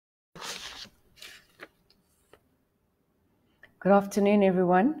Good afternoon,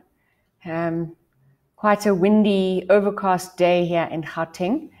 everyone. Quite a windy, overcast day here in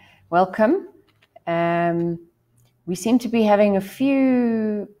Gauteng. Welcome. I seem to be having a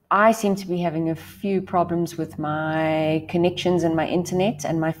few problems with my connections and my internet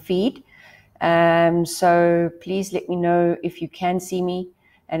and my feed. So please let me know if you can see me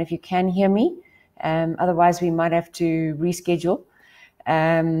and if you can hear me. Otherwise, we might have to reschedule.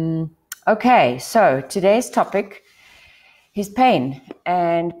 Okay, so today's topic is pain,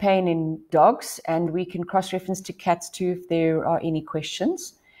 and pain in dogs, and we can cross-reference to cats too if there are any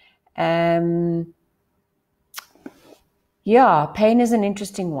questions. Pain is an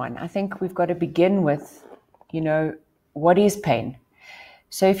interesting one. I think we've got to begin with, what is pain?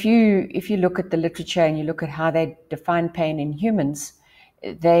 So if you look at the literature and you look at how they define pain in humans,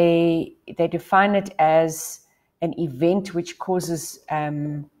 they define it as an event which causes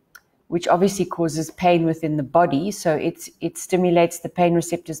which obviously causes pain within the body. So it stimulates the pain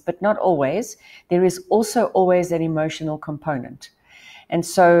receptors, but not always. There is also always an emotional component. And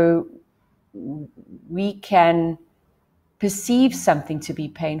so we can perceive something to be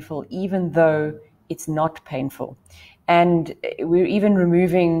painful, even though it's not painful. And we're even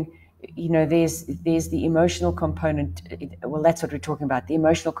removing, there's the emotional component. Well, that's what we're talking about. The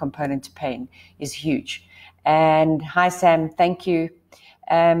emotional component to pain is huge. And hi, Sam, thank you.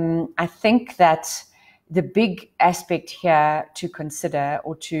 I think that the big aspect here to consider,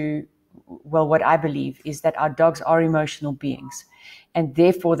 what I believe is that our dogs are emotional beings, and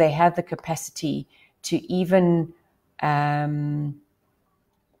therefore they have the capacity to even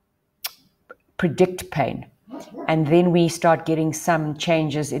predict pain. And then we start getting some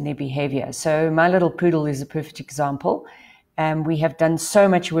changes in their behavior. So my little poodle is a perfect example. We have done so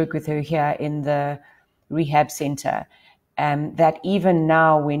much work with her here in the rehab center. That even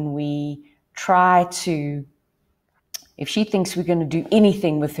now when we try to, if she thinks we're going to do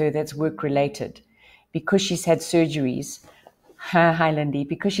anything with her that's work-related, because she's had surgeries, hi Lindy,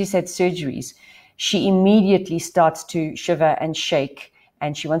 because she's had surgeries, she immediately starts to shiver and shake,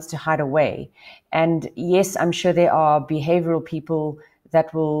 and she wants to hide away. And yes, I'm sure there are behavioral people that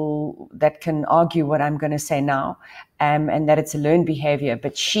can argue what I'm going to say now, and that it's a learned behavior,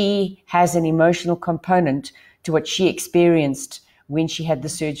 but she has an emotional component to what she experienced when she had the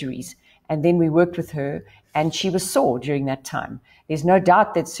surgeries. And then we worked with her, and she was sore during that time. There's no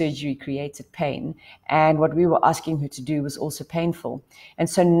doubt that surgery created pain, and what we were asking her to do was also painful. And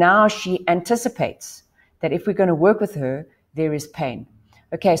so now she anticipates that if we're going to work with her, there is pain.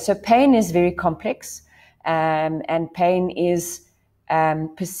 Okay, so pain is very complex, and pain is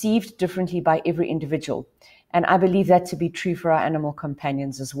perceived differently by every individual. And I believe that to be true for our animal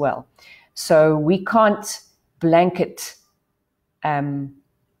companions as well. So we can't blanket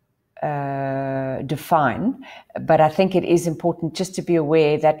define, but I think it is important just to be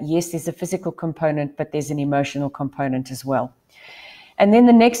aware that yes, there's a physical component, but there's an emotional component as well. And then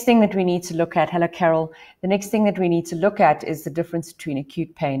the next thing that we need to look at, hello Carol, the next thing that we need to look at is the difference between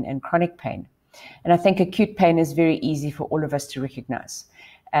acute pain and chronic pain. And I think acute pain is very easy for all of us to recognize.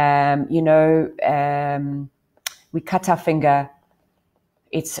 We cut our finger,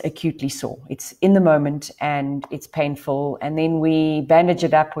 it's acutely sore. It's in the moment and it's painful. And then we bandage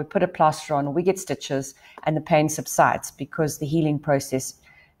it up, we put a plaster on, we get stitches, and the pain subsides because the healing process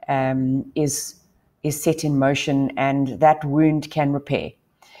is set in motion, and that wound can repair.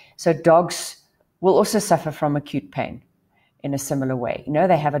 So dogs will also suffer from acute pain in a similar way.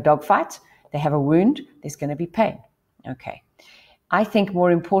 They have a dog fight, they have a wound, there's going to be pain. Okay. I think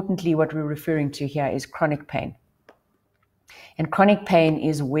more importantly, what we're referring to here is chronic pain. And chronic pain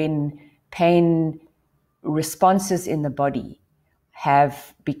is when pain responses in the body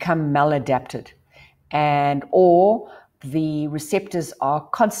have become maladapted, or the receptors are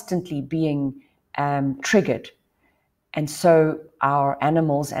constantly being triggered. And so our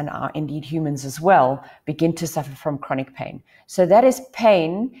animals and indeed humans as well begin to suffer from chronic pain. So that is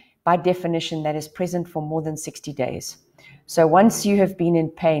pain by definition that is present for more than 60 days. So once you have been in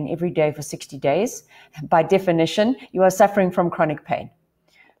pain every day for 60 days, by definition, you are suffering from chronic pain.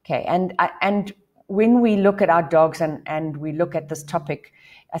 Okay, and when we look at our dogs and we look at this topic,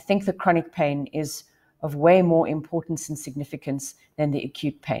 I think the chronic pain is of way more importance and significance than the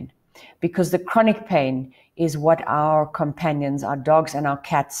acute pain. Because the chronic pain is what our companions, our dogs and our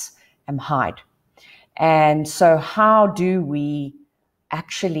cats, hide. And so how do we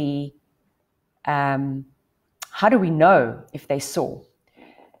actually, how do we know if they saw?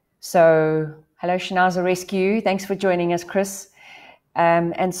 So, hello Shanaza Rescue. Thanks for joining us, Chris.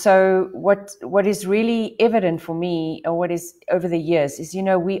 And so what is really evident for me, or what is over the years, is,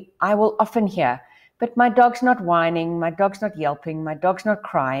 I will often hear, but my dog's not whining, my dog's not yelping, my dog's not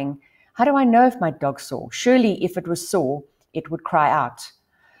crying. How do I know if my dog's sore? Surely if it was sore, it would cry out.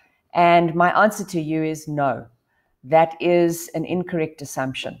 And my answer to you is no. That is an incorrect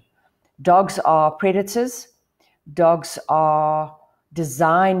assumption. Dogs are predators. Dogs are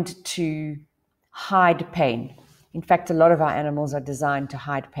designed to hide pain. In fact, a lot of our animals are designed to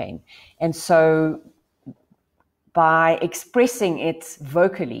hide pain. And so by expressing it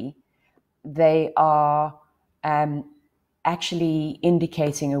vocally, they are actually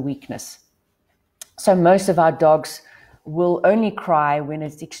indicating a weakness. So most of our dogs will only cry when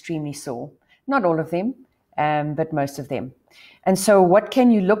it's extremely sore. Not all of them, but most of them. And so what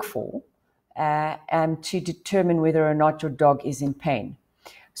can you look for to determine whether or not your dog is in pain?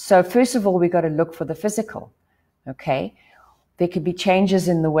 So first of all, we've got to look for the physical. Okay, there could be changes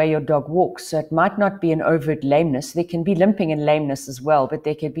in the way your dog walks. So it might not be an overt lameness. There can be limping and lameness as well, but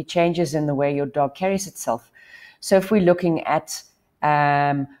there could be changes in the way your dog carries itself. So if we're looking at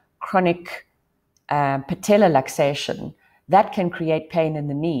chronic patellar luxation, that can create pain in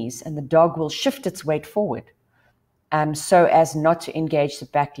the knees, and the dog will shift its weight forward so as not to engage the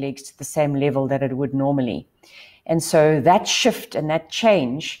back legs to the same level that it would normally. And so that shift and that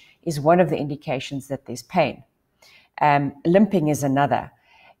change is one of the indications that there's pain. Limping is another.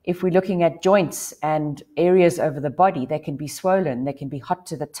 If we're looking at joints and areas over the body, they can be swollen, they can be hot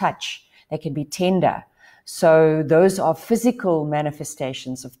to the touch, they can be tender. So those are physical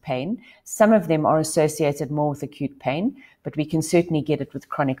manifestations of pain. Some of them are associated more with acute pain, but we can certainly get it with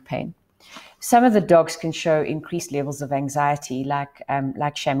chronic pain. Some of the dogs can show increased levels of anxiety, like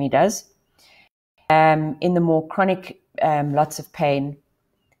Shami does. In the more chronic, lots of pain,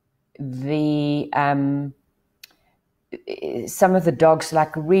 some of the dogs,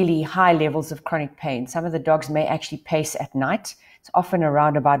 like really high levels of chronic pain, some of the dogs may actually pace at night. It's often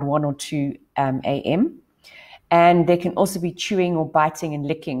around about 1 or 2 a.m. And they can also be chewing or biting and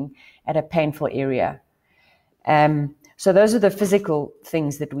licking at a painful area. So those are the physical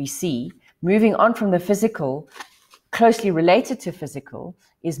things that we see. Moving on from the physical, closely related to physical,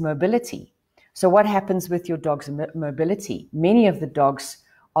 is mobility. So what happens with your dog's mobility? Many of the dogs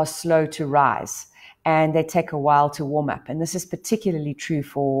are slow to rise, and they take a while to warm up. And this is particularly true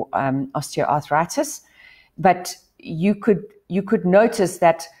for osteoarthritis. But you could notice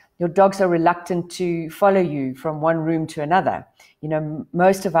that your dogs are reluctant to follow you from one room to another.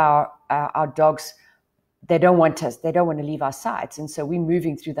 Most of our dogs, they don't want to leave our sides. And so we're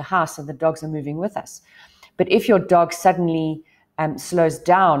moving through the house and the dogs are moving with us. But if your dog suddenly slows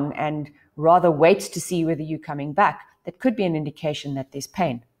down and rather waits to see whether you're coming back, that could be an indication that there's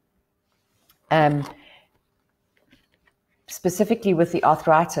pain. Specifically with the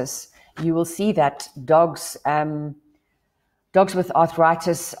arthritis, you will see that dogs with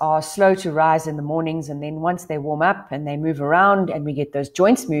arthritis are slow to rise in the mornings, and then once they warm up and they move around and we get those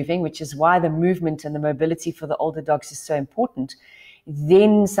joints moving, which is why the movement and the mobility for the older dogs is so important,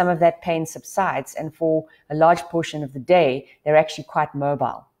 then some of that pain subsides, and for a large portion of the day, they're actually quite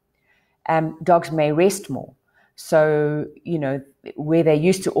mobile. Dogs may rest more. So, where they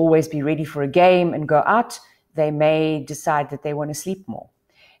used to always be ready for a game and go out, they may decide that they want to sleep more.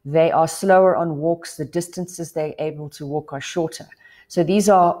 They are slower on walks. The distances they're able to walk are shorter. So these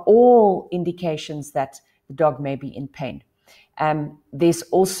are all indications that the dog may be in pain. There's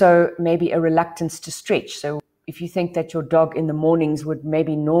also maybe a reluctance to stretch. So if you think that your dog in the mornings would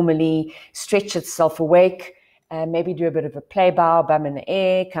maybe normally stretch itself awake, maybe do a bit of a play bow, bum in the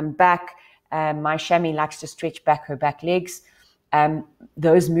air, come back. My Shami likes to stretch back her back legs.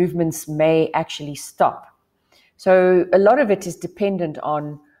 Those movements may actually stop. So a lot of it is dependent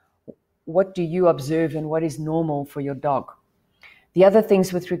on what do you observe and what is normal for your dog. The other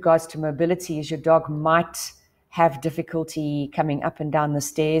things with regards to mobility is your dog might have difficulty coming up and down the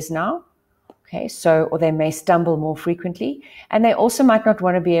stairs now. Okay, or they may stumble more frequently, and they also might not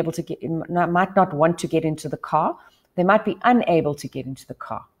want to get into the car. They might be unable to get into the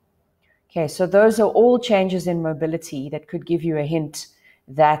car. Okay, so those are all changes in mobility that could give you a hint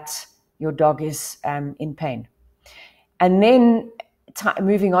that your dog is in pain. And then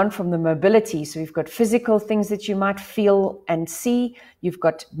moving on from the mobility, so we've got physical things that you might feel and see. You've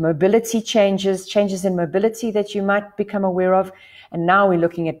got mobility changes in mobility that you might become aware of. And now we're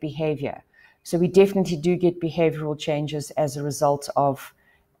looking at behavior. So we definitely do get behavioral changes as a result of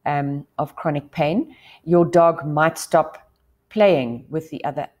chronic pain. Your dog might stop playing with the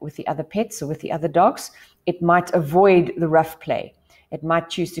other pets or with the other dogs. It might avoid the rough play. It might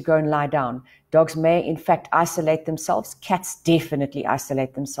choose to go and lie down. Dogs may, in fact, isolate themselves. Cats definitely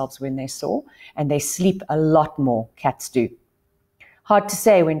isolate themselves when they're sore, and they sleep a lot more. Cats do. Hard to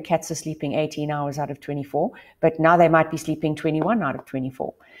say when cats are sleeping 18 hours out of 24, but now they might be sleeping 21 out of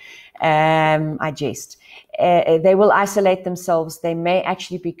 24. I jest. They will isolate themselves. They may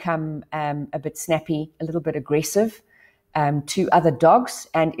actually become a bit snappy, a little bit aggressive to other dogs,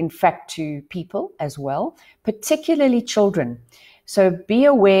 and in fact to people as well, particularly children. So be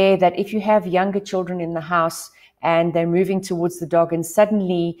aware that if you have younger children in the house and they're moving towards the dog, and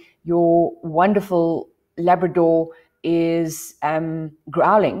suddenly your wonderful Labrador is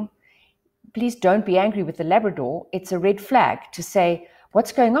growling, please don't be angry with the Labrador. It's a red flag to say,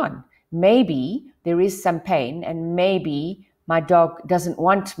 what's going on? Maybe there is some pain, and maybe my dog doesn't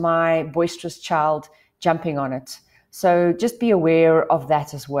want my boisterous child jumping on it. So just be aware of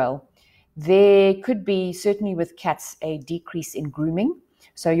that as well. There could be, certainly with cats, a decrease in grooming.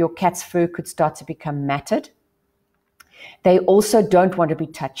 So your cat's fur could start to become matted. They also don't want to be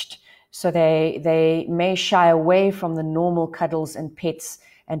touched. So they may shy away from the normal cuddles and pets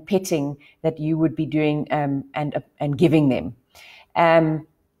and petting that you would be doing and giving them.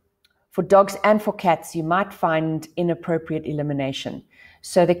 For dogs and for cats, you might find inappropriate elimination.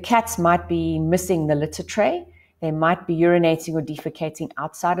 So the cats might be missing the litter tray. They might be urinating or defecating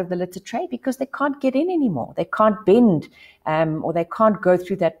outside of the litter tray because they can't get in anymore. They can't bend or they can't go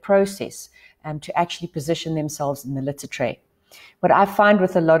through that process to actually position themselves in the litter tray. What I find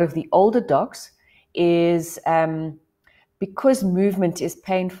with a lot of the older dogs is because movement is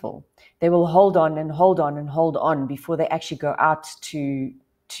painful, they will hold on and hold on and hold on before they actually go out to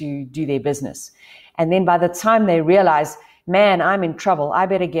do their business. And then by the time they realize, man, I'm in trouble, I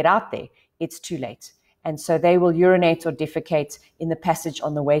better get out there, it's too late. And so they will urinate or defecate in the passage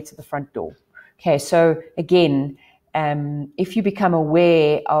on the way to the front door. Okay, so again, if you become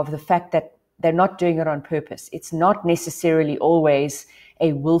aware of the fact that they're not doing it on purpose, it's not necessarily always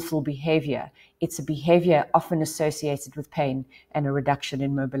a willful behavior. It's a behavior often associated with pain and a reduction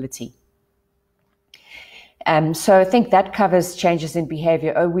in mobility. So I think that covers changes in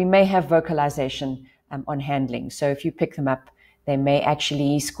behavior. Oh, we may have vocalization on handling. So if you pick them up, they may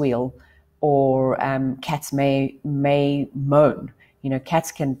actually squeal, or cats may moan. You know,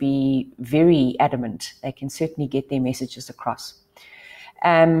 cats can be very adamant. They can certainly get their messages across.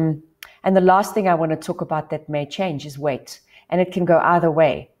 And the last thing I want to talk about that may change is weight. And it can go either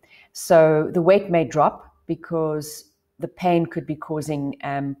way. So the weight may drop because the pain could be causing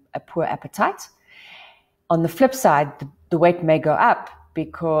a poor appetite. On the flip side, the weight may go up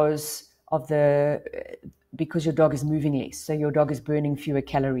because your dog is moving less. So your dog is burning fewer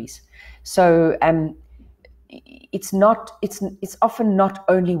calories. So it's often not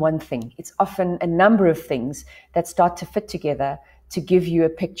only one thing. It's often a number of things that start to fit together to give you a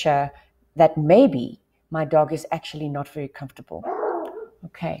picture that maybe my dog is actually not very comfortable.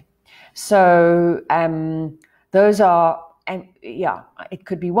 Okay, so those are, and yeah, it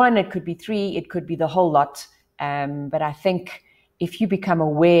could be one, it could be three, it could be the whole lot. But I think if you become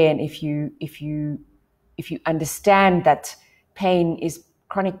aware and if you understand that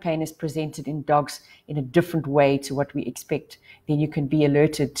chronic pain is presented in dogs in a different way to what we expect, then you can be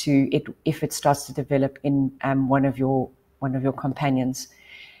alerted to it if it starts to develop in one of your companions.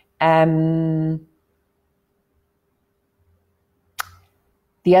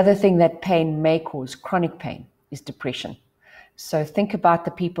 The other thing that pain may cause, chronic pain, is depression. So think about the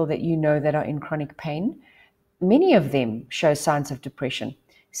people that you know that are in chronic pain. Many of them show signs of depression.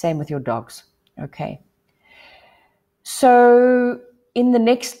 Same with your dogs. Okay. So in the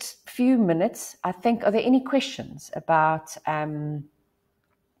next few minutes, I think, are there any questions about how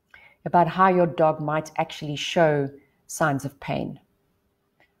your dog might actually show signs of pain?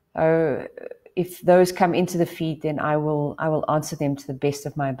 If those come into the feed, then I will answer them to the best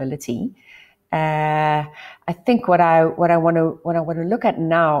of my ability. I think what I want to look at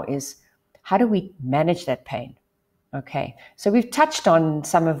now is, how do we manage that pain? Okay, so we've touched on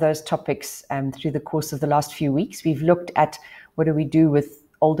some of those topics through the course of the last few weeks. We've looked at what do we do with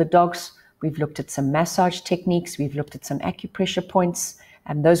older dogs. We've looked at some massage techniques. We've looked at some acupressure points,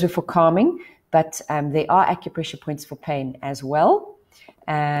 and those were for calming, but there are acupressure points for pain as well,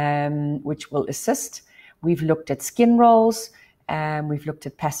 which will assist. We've looked at skin rolls. We've looked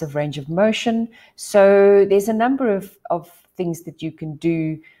at passive range of motion. So there's a number of things that you can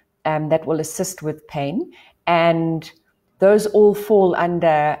do that will assist with pain. And those all fall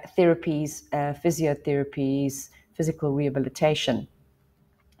under therapies, physiotherapies, physical rehabilitation.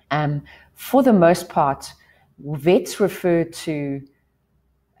 For the most part, vets refer to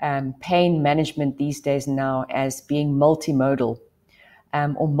pain management these days now as being multimodal.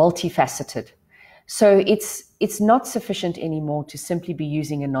 or multifaceted. So it's not sufficient anymore to simply be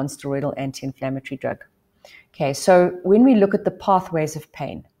using a non-steroidal anti-inflammatory drug. Okay, so when we look at the pathways of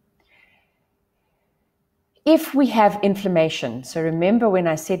pain, if we have inflammation, so remember when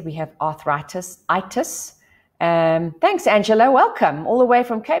I said we have arthritis, itis. Thanks, Angela. Welcome all the way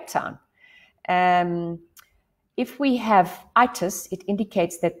from Cape Town. If we have itis, it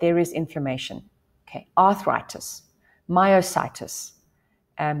indicates that there is inflammation. Okay, arthritis, myositis,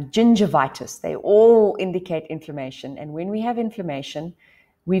 gingivitis, they all indicate inflammation. And when we have inflammation,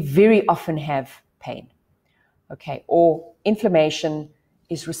 we very often have pain. Okay, or inflammation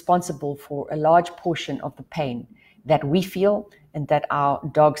is responsible for a large portion of the pain that we feel and that our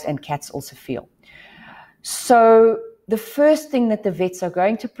dogs and cats also feel. So the first thing that the vets are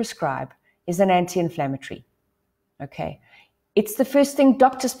going to prescribe is an anti-inflammatory. Okay, it's the first thing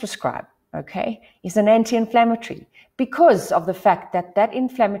doctors prescribe. Okay, is an anti-inflammatory, because of the fact that that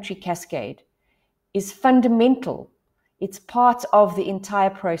inflammatory cascade is fundamental. It's part of the entire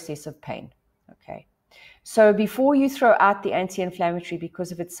process of pain. Okay, so before you throw out the anti-inflammatory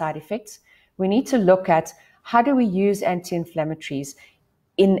because of its side effects, we need to look at how do we use anti-inflammatories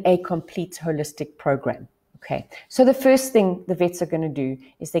in a complete holistic program. Okay, so the first thing the vets are going to do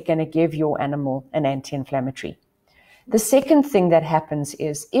is they're going to give your animal an anti-inflammatory. The second thing that happens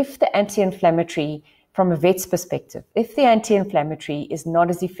is if the anti-inflammatory, from a vet's perspective, if the anti-inflammatory is not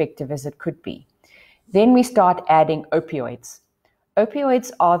as effective as it could be, then we start adding opioids.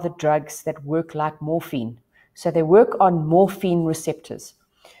 Opioids are the drugs that work like morphine. So they work on morphine receptors.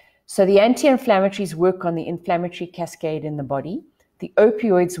 So the anti-inflammatories work on the inflammatory cascade in the body. The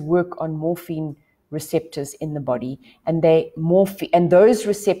opioids work on morphine receptors in the body, and those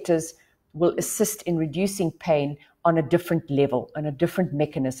receptors will assist in reducing pain on a different level, on a different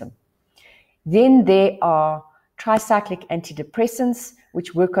mechanism. Then there are tricyclic antidepressants,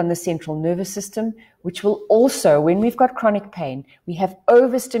 which work on the central nervous system, which will also, when we've got chronic pain, we have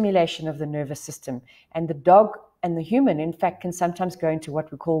overstimulation of the nervous system. And the dog and the human, in fact, can sometimes go into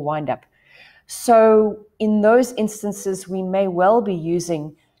what we call wind-up. So in those instances, we may well be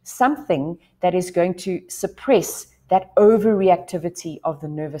using something that is going to suppress that overreactivity of the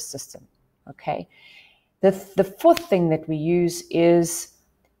nervous system. Okay. The fourth thing that we use is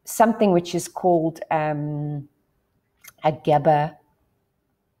something which is called a GABA.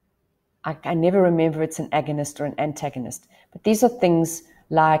 I never remember it's an agonist or an antagonist, but these are things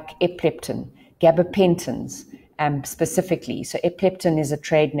like epleptin, gabapentins specifically. So epleptin is a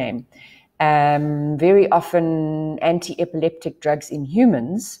trade name. Very often anti-epileptic drugs in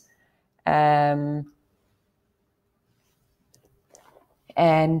humans.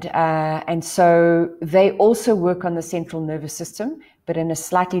 And so they also work on the central nervous system, but in a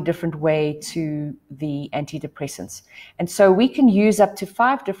slightly different way to the antidepressants. And so we can use up to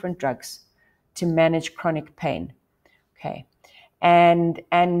 5 different drugs to manage chronic pain. Okay. And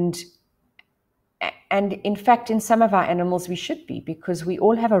in fact, in some of our animals, we should be, because we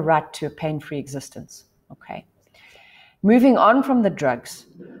all have a right to a pain-free existence. Okay. Moving on from the drugs,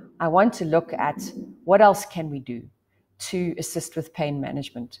 I want to look at what else can we do to assist with pain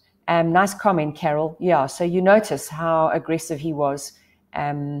management. Nice comment, Carol. Yeah, so you notice how aggressive he was.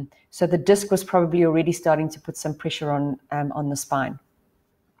 So the disc was probably already starting to put some pressure on the spine.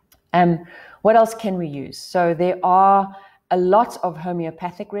 What else can we use? So there are a lot of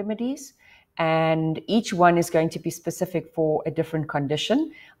homeopathic remedies, and each one is going to be specific for a different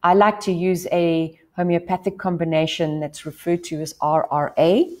condition. I like to use a homeopathic combination that's referred to as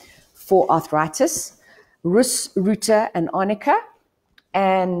RRA for arthritis, Rus, Ruta, and Arnica.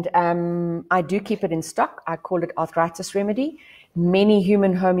 And I do keep it in stock. I call it arthritis remedy. Many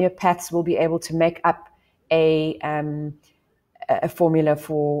human homeopaths will be able to make up a formula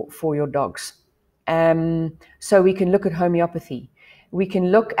for your dogs. So we can look at homeopathy. We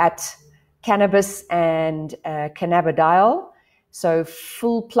can look at cannabis and cannabidiol, so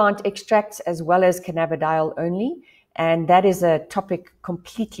full plant extracts as well as cannabidiol only. And that is a topic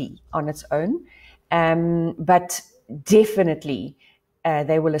completely on its own. But definitely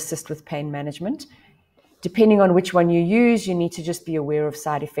they will assist with pain management. Depending on which one you use, you need to just be aware of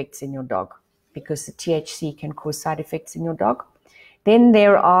side effects in your dog, because the THC can cause side effects in your dog. Then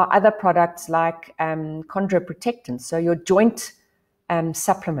there are other products like chondroprotectants, so your joint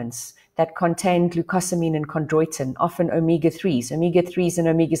supplements that contain glucosamine and chondroitin, often omega-3s. Omega-3s and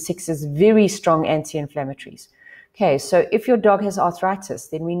omega-6s, very strong anti-inflammatories. Okay, so if your dog has arthritis,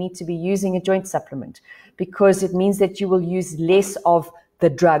 then we need to be using a joint supplement, because it means that you will use less of the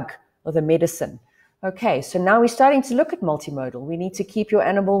drug or the medicine. Okay, so now we're starting to look at multimodal. We need to keep your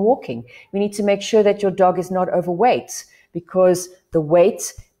animal walking. We need to make sure that your dog is not overweight, because the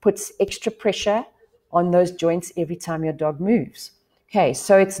weight puts extra pressure on those joints every time your dog moves. Okay,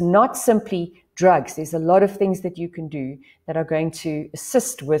 so it's not simply drugs. There's a lot of things that you can do that are going to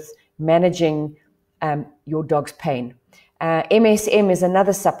assist with managing your dog's pain. MSM is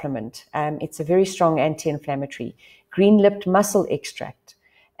another supplement. It's a very strong anti-inflammatory. Green-lipped mussel extract.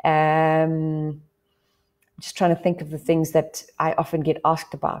 Just trying to think of the things that I often get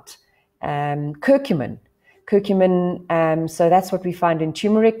asked about. Curcumin. So that's what we find in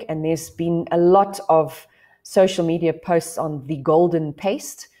turmeric, and there's been a lot of social media posts on the golden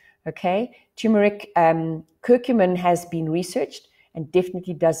paste. Okay, turmeric, curcumin has been researched and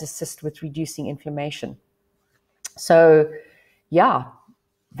definitely does assist with reducing inflammation. So, yeah,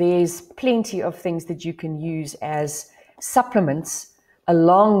 there's plenty of things that you can use as supplements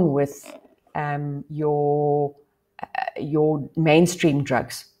along with your mainstream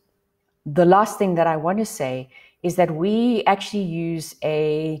drugs. The last thing that I want to say is that we actually use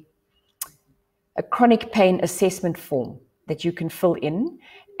a chronic pain assessment form that you can fill in,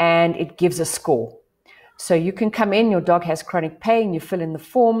 and it gives a score. So you can come in, your dog has chronic pain, you fill in the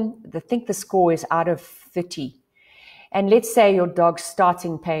form, I think the score is out of 30. And let's say your dog's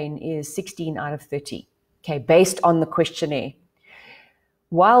starting pain is 16 out of 30, okay, based on the questionnaire.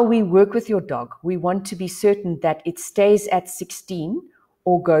 While we work with your dog, we want to be certain that it stays at 16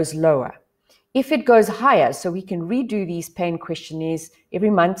 or goes lower. If it goes higher, so we can redo these pain questionnaires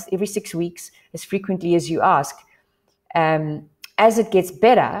every month, every 6 weeks, as frequently as you ask, as it gets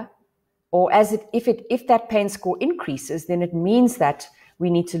better, or if that pain score increases, then it means that we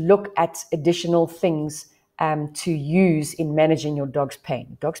need to look at additional things to use in managing your dog's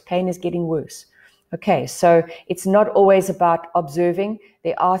pain. Dog's pain is getting worse. Okay, so it's not always about observing.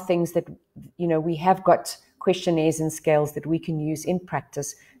 There are things that, we have got questionnaires and scales that we can use in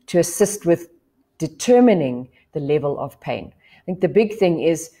practice to assist with determining the level of pain. I think the big thing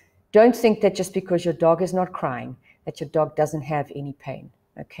is, don't think that just because your dog is not crying, that your dog doesn't have any pain.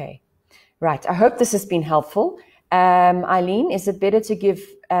 Okay, right. I hope this has been helpful. Eileen, is it better to give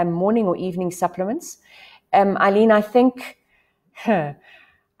morning or evening supplements? Eileen, I think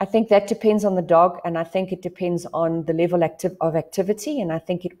that depends on the dog, and I think it depends on the level of activity, and I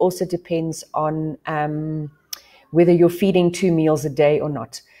think it also depends on whether you're feeding 2 meals a day or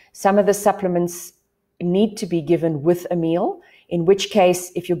not. Some of the supplements need to be given with a meal, in which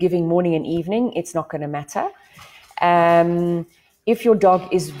case, if you're giving morning and evening, it's not going to matter. If your dog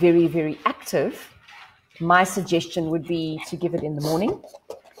is very, very active, my suggestion would be to give it in the morning,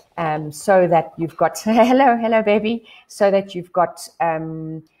 so that you've got hello baby, so that you've got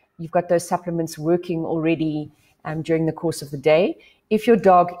those supplements working already during the course of the day. If your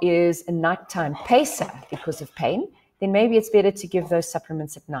dog is a nighttime pacer because of pain, then maybe it's better to give those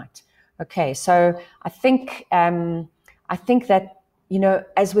supplements at night. Okay, so I think that,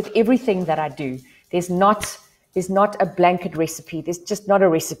 as with everything that I do, there's not a blanket recipe. There's just not a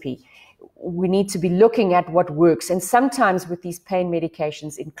recipe. We need to be looking at what works. And sometimes with these pain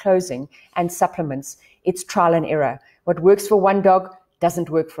medications in closing and supplements, it's trial and error. What works for one dog doesn't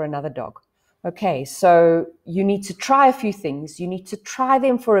work for another dog. Okay, so you need to try a few things. You need to try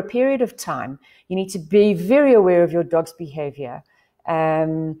them for a period of time. You need to be very aware of your dog's behavior.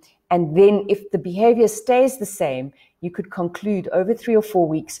 And then if the behavior stays the same, you could conclude over 3 or 4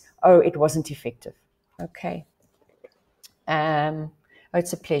 weeks, it wasn't effective. Okay.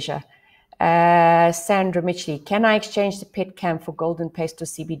 It's a pleasure. Sandra Mitchley, can I exchange the pet cam for golden paste or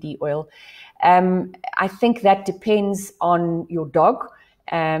CBD oil? I think that depends on your dog.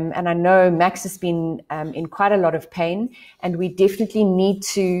 And I know Max has been in quite a lot of pain, and we definitely need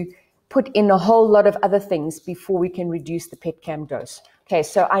to put in a whole lot of other things before we can reduce the pet cam dose. Okay,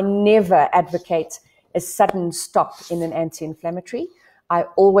 so I never advocate a sudden stop in an anti-inflammatory. I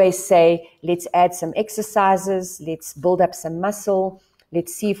always say, let's add some exercises, let's build up some muscle,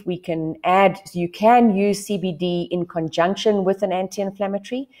 let's see if we can add, you can use CBD in conjunction with an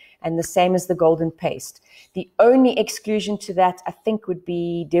anti-inflammatory, and the same as the golden paste. The only exclusion to that, I think, would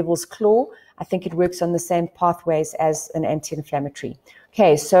be devil's claw. I think it works on the same pathways as an anti-inflammatory.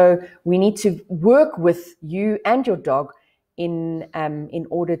 Okay, so we need to work with you and your dog in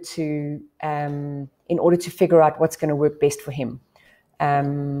order to figure out what's going to work best for him.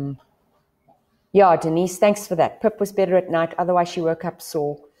 Yeah, Denise, thanks for that. Pip was better at night. Otherwise, she woke up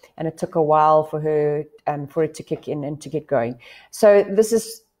sore, and it took a while for her for it to kick in and to get going. So this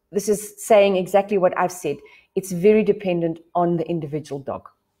is saying exactly what I've said. It's very dependent on the individual dog.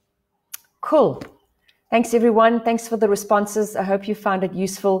 Cool. Thanks, everyone. Thanks for the responses. I hope you found it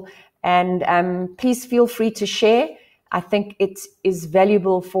useful. And please feel free to share I think it is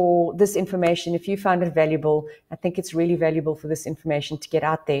valuable for this information. If you found it valuable, I think it's really valuable for this information to get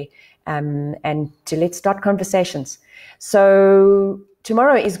out there, and to let's start conversations. So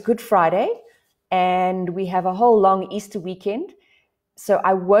tomorrow is Good Friday, and we have a whole long Easter weekend. So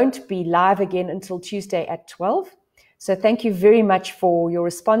I won't be live again until Tuesday at 12. So thank you very much for your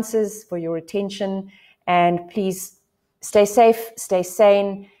responses, for your attention, and please stay safe, stay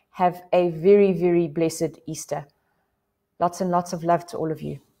sane, have a very, very blessed Easter. Lots and lots of love to all of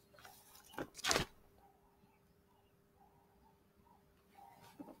you.